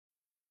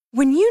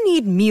When you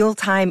need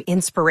mealtime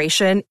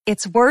inspiration,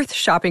 it's worth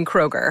shopping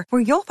Kroger,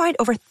 where you'll find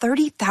over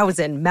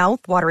 30,000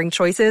 mouth-watering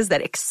choices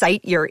that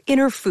excite your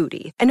inner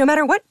foodie. And no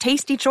matter what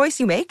tasty choice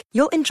you make,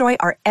 you'll enjoy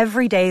our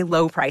everyday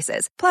low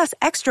prices, plus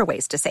extra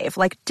ways to save,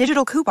 like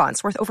digital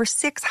coupons worth over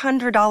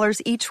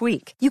 $600 each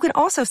week. You can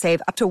also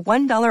save up to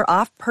 $1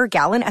 off per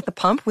gallon at the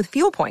pump with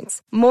fuel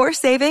points. More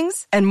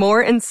savings and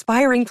more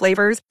inspiring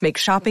flavors make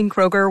shopping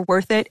Kroger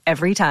worth it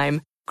every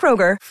time.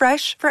 Kroger,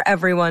 fresh for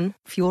everyone.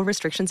 Fuel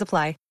restrictions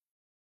apply.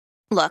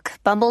 Look,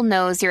 Bumble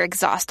knows you're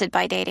exhausted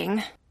by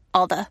dating.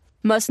 All the,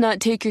 must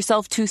not take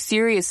yourself too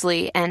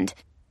seriously, and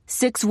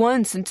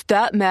 6'1" since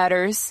that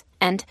matters,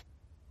 and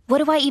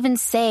what do I even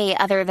say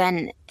other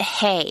than,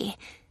 hey?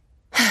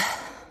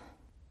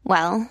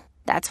 Well,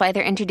 that's why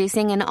they're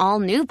introducing an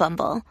all-new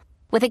Bumble,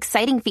 with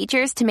exciting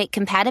features to make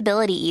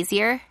compatibility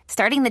easier,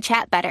 starting the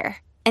chat better,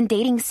 and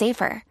dating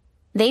safer.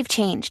 They've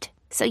changed,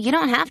 so you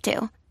don't have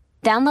to.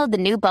 Download the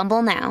new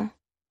Bumble now.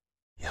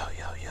 Yo.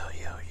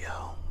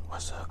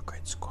 What's up,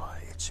 Grit Squad?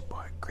 It's your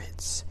boy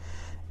Grits,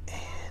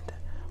 and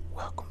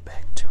welcome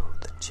back to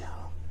the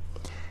channel.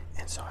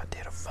 And so I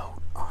did a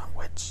vote on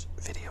which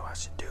video I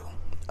should do,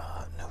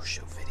 new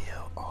shoe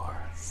video or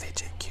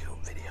fidget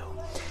cube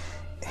video.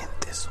 And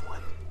this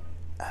one,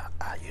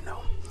 I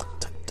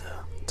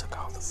took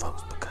all the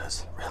votes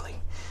because really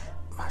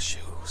my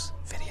shoes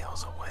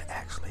videos are what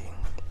actually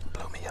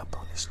blew me up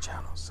on this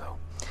channel. So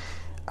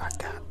I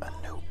got a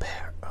new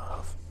pair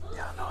of,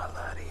 y'all know I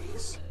love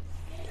these.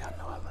 Y'all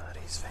know I love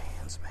these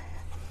Vans, man.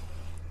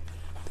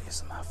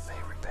 These are my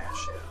favorite pair of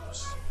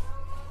shoes.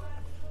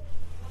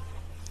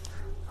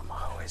 I'm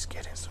always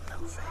getting some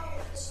new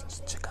Vans. Let's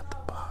check out the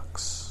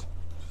box.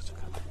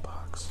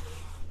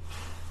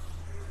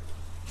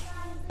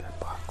 That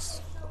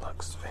box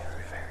looks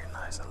very, very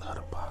nice. I love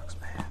the box,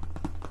 man.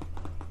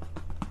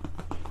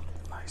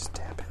 Nice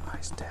tapping.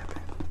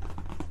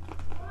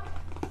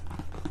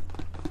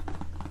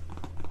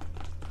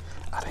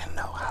 I didn't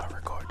know how to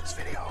record this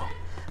video.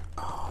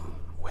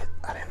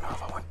 I didn't know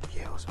if I wanted to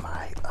use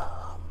my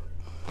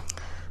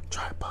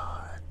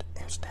tripod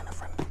and stand in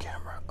front of the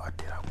camera, or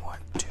did I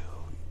want to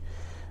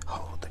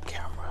hold the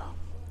camera,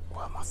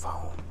 well, my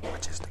phone,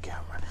 which is the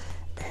camera,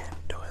 and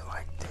do it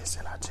like this.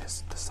 And I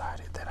just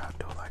decided that I'll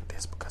do it like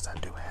this because I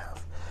do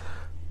have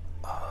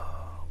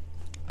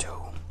 2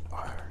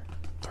 or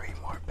 3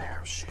 more pair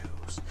of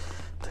shoes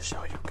to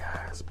show you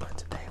guys. But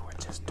today we're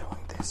just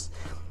doing this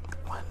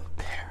one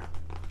pair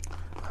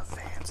of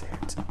Vans here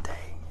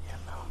today, you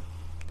know.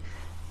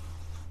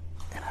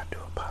 And I do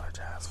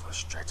apologize for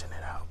stretching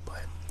it out,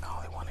 but I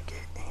only want to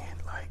get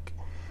in like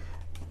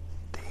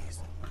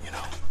these, you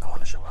know. I want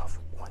to show off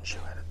one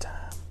shoe at a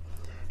time,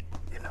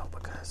 you know,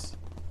 because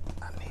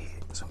I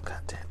need some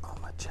content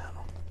on my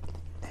channel,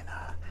 and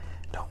I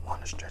don't want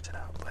to stretch it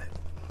out, but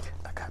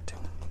I got to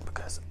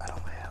because I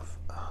don't have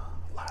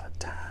a lot of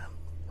time,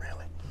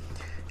 really.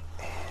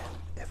 And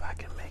if I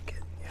can make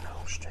it, you know,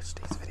 stretch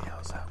these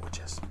videos out with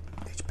just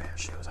each pair of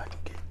shoes, I can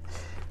get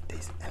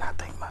these. And I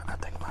think my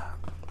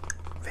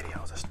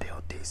videos are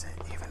still decent,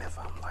 even if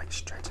I'm like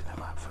stretching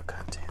them out for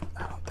content.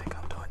 I don't think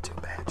I'm doing too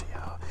bad to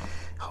y'all.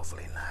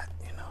 Hopefully not,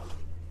 you know.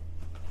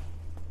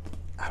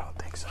 I don't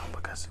think so,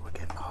 because we're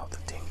getting all the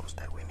tingles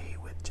that we need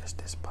with just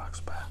this box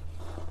by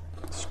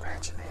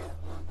scratching it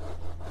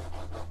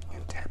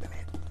and tapping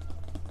it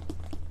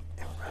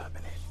and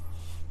rubbing it.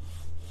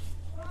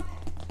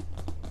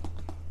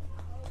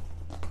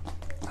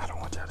 I don't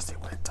want y'all to see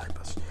what type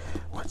of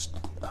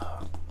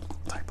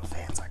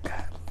Vans I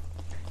got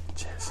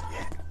just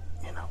yet.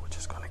 You know, we're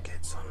just gonna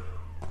get some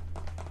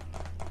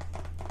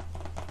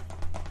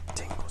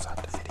tingles out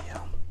the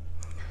video.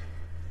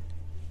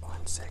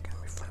 1 second,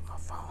 let me flip my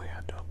phone here.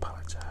 I do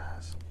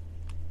apologize.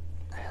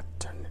 I have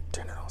to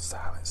turn it on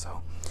silent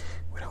so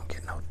we don't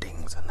get no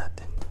dings or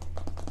nothing.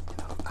 You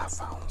know, our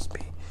phones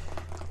be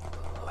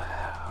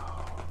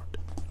loud.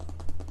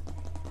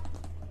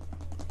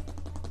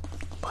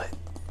 But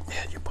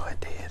yeah, your boy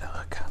did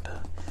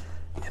kinda,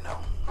 you know,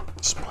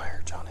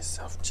 splurge on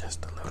himself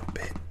just a little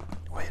bit.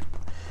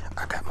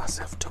 I got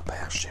myself 2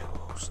 pair of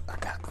shoes. I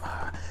got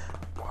my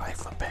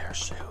wife a pair of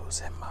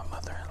shoes and my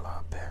mother-in-law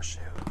a pair of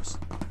shoes.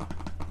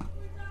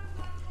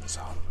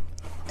 So,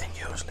 and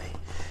usually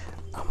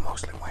I'm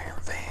mostly wearing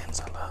Vans.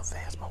 I love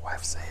Vans. My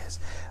wife says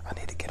I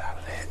need to get out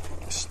of that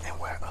and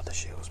wear other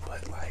shoes,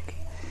 but like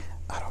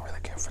I don't really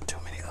care for too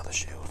many other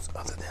shoes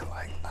other than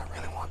like I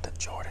really want the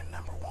Jordan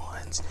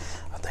 #1s.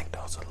 I think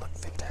those will look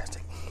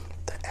fantastic.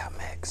 The Air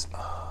Max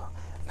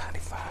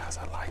 95s,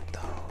 I like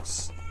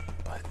those,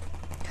 but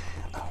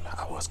I don't know.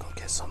 I was gonna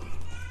get some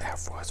Air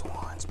Force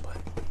Ones, but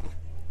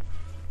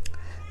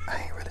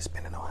I ain't really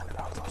spending $100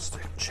 on those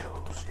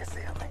shoes. You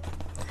feel me?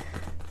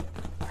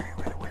 I ain't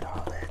really with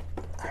all that.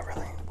 I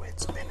really ain't with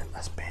spending.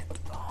 I spent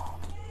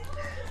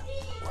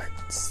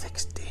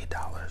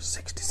 $60,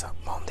 60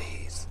 something on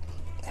these,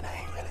 and I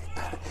ain't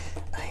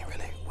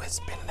really with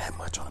spending that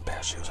much on a pair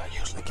of shoes. I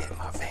usually get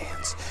my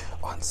Vans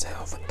on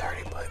sale for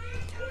 $30, but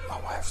my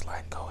wife's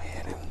like, go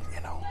ahead and,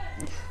 you know,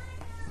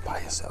 buy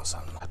yourself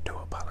something. I do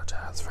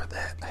apologize for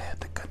that. I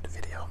had to cut the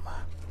video. My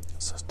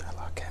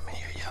sister-in-law came in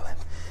here yelling.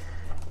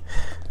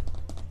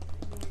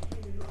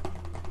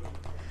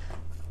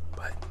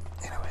 But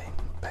anyway,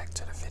 back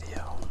to the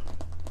video.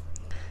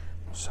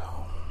 So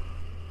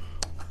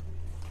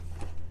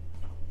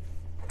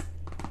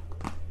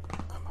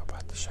I'm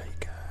about to show you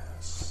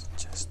guys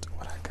just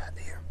what I got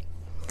here.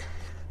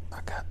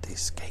 I got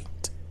these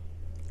skate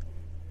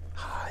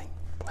high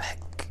black.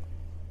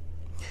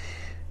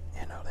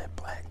 You know, they're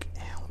black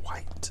and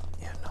white.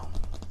 You know,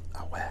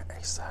 I wear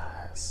a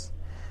size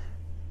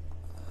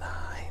 9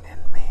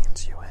 in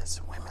men's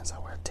US. Women's I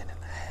wear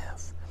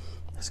 10.5.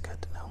 It's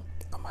good to know.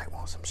 I might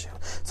want some shoes.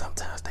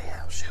 Sometimes they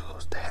have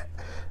shoes that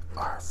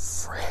are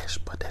fresh,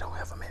 but they don't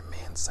have them in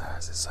men's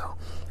sizes. So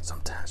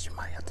sometimes you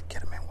might have to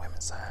get them in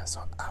women's size.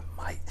 So I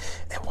might.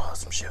 It was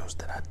some shoes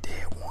that I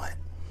did want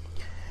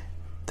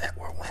that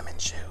were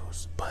women's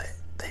shoes, but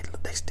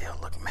they still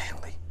look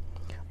manly.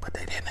 But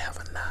they didn't have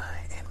a 9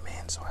 in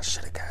men, so I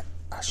should have got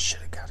a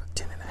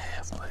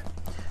 10.5. But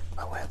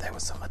oh well, there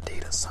was some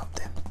Adidas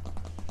something.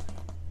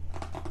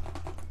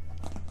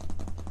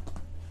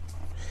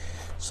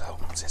 So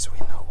since we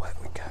know what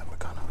we got, we're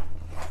gonna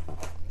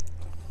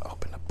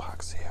open the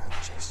box here and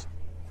just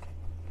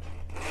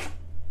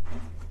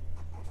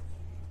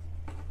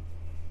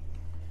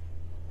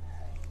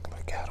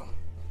look at them.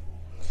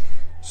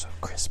 So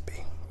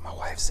crispy. My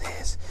wife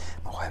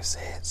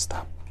said,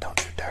 stop, don't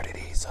you dirty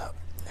these up.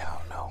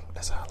 Y'all know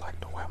that's how I like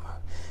to wear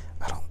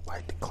I don't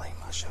like to clean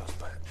my shoes,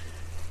 but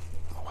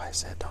my wife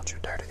said, don't you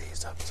dirty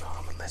these up, so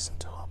I'm gonna listen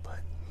to her. But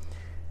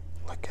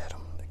look at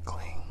them, they're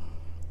clean.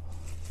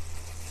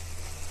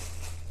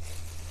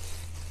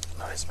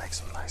 No, this makes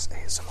some nice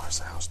ASMR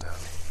sounds, doesn't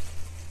it?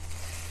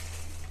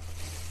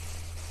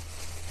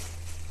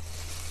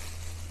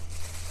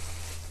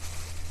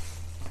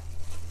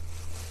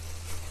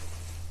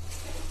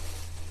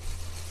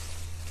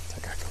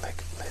 Think I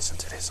could listen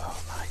to this all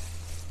night.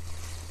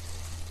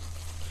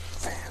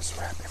 Vans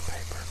wrapping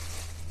paper.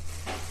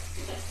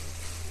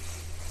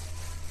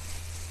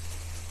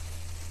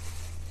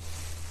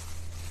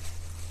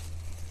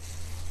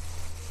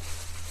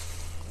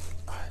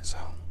 Alright, so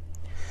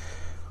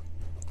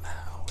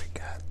now we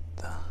got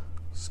the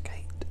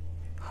skate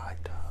high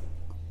top,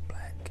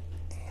 black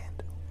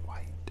and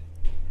white.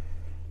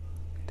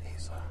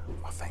 These are,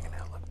 my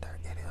fingernail look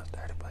dirty. It is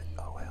dirty, but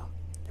oh well.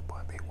 Your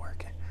boy be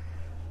working.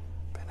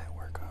 Been at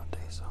work all day,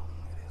 so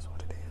it is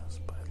what it is.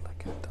 But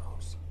look at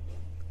those.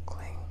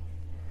 Clean.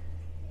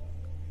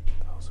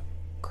 Those are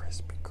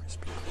crispy,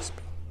 crispy,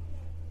 crispy.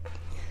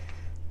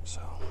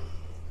 So,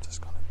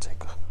 just gonna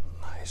take a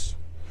nice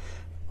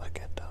look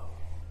at those.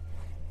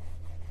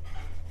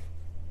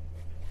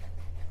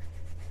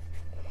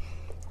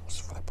 Let's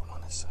flip them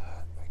on this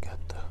side. We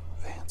got the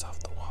Vans off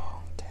the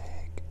wall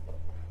tag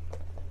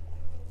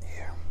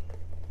here.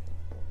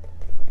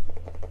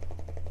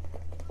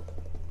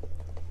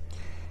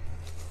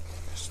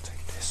 Let's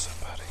take this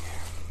up out of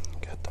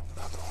here. Got the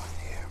other one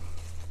here.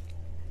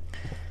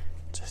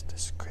 Just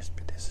as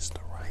crispy. This is the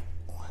right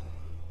one.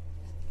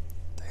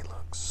 They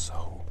look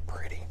so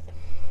pretty.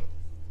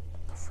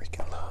 I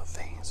freaking love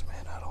Vans,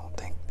 man. I don't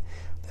think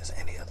there's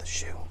any other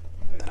shoe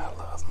that I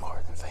love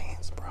more than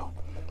Vans, bro.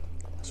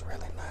 It's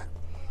really not.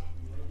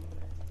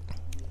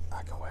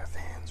 I can wear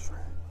Vans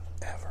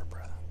forever,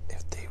 brother.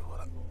 If they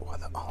were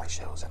the only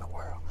shoes in the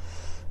world,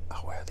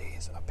 I wear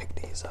these. I pick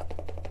these up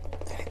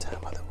any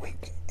time of the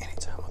week, any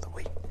time of the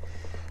week,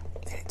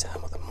 any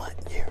time of the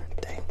month, year,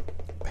 day.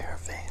 Pair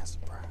of Vans,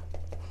 bro.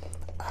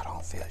 I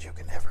don't feel you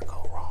can ever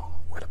go wrong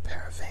with a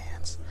pair of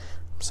Vans.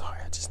 I'm sorry,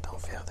 I just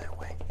don't feel that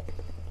way.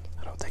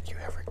 I don't think you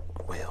ever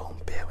will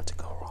be able to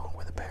go wrong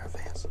with a pair of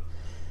Vans. You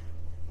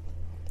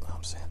know what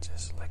I'm saying?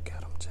 Just look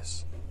at them.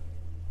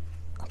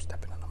 I'm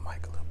stepping on the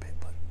mic a little bit,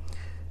 but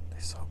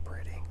they're so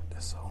pretty.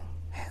 They're so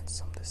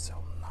handsome. They're so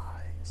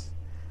nice.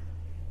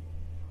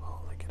 Oh,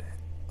 look at that.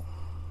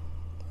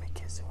 Let me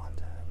kiss it one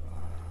time.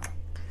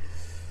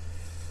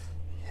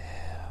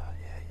 Yeah.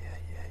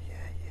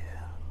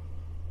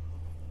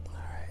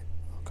 Alright,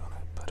 I'm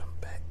gonna put them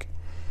back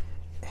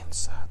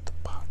inside the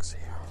box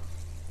here.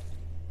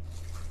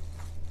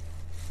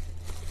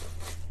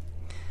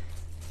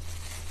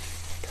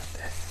 Got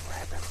that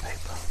wrapping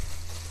paper.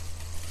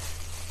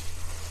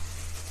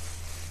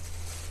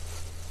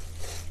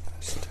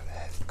 Let's do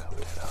that, cover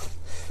that up.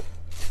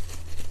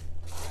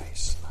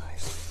 Nice.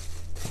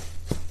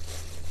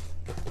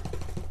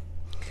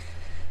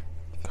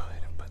 Go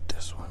ahead and put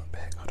this one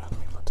back. Hold on, let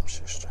me put them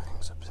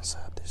shoestrings up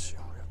inside this shoe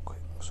real quick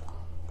so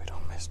we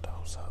don't mess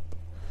those up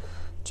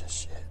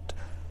just yet.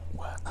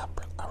 Well, I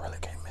really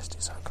can't mess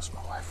these up because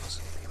my wife was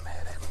going to be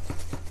mad at me.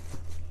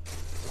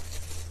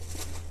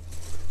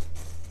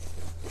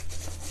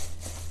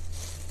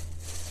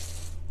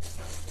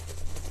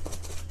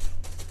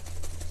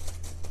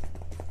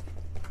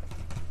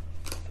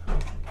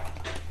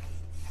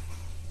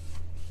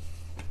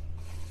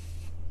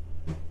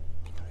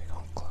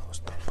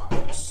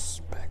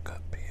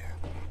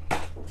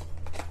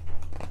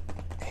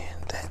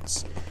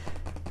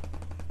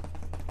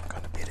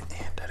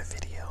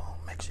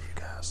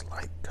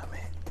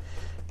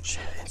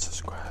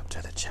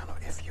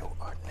 you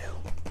are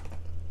new